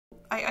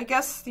I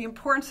guess the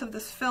importance of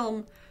this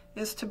film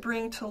is to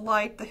bring to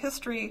light the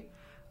history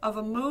of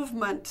a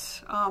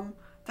movement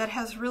that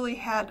has really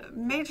had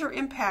major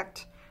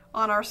impact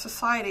on our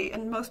society,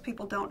 and most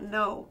people don't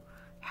know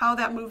how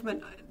that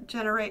movement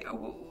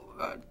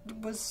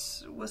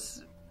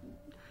was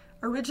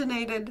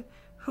originated,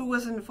 who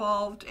was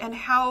involved, and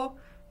how,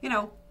 you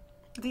know,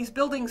 these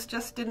buildings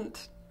just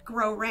didn't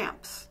grow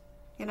ramps,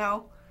 you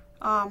know.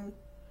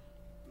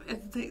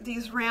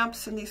 These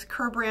ramps and these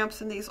curb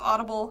ramps and these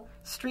audible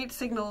street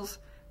signals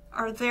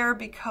are there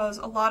because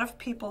a lot of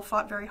people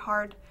fought very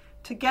hard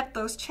to get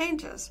those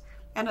changes.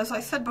 And as I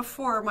said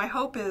before, my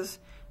hope is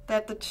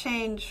that the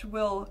change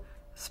will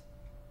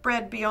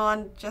spread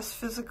beyond just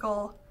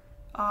physical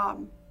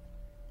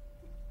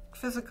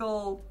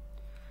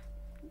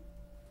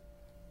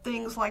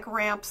things like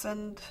ramps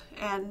and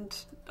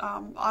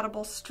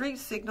audible street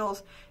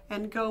signals,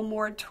 and go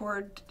more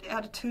toward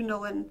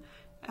attitudinal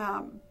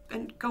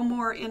and go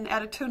more in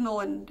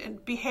attitudinal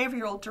and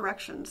behavioral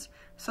directions,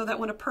 so that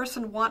when a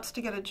person wants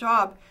to get a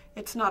job,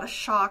 it's not a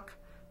shock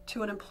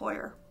to an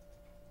employer.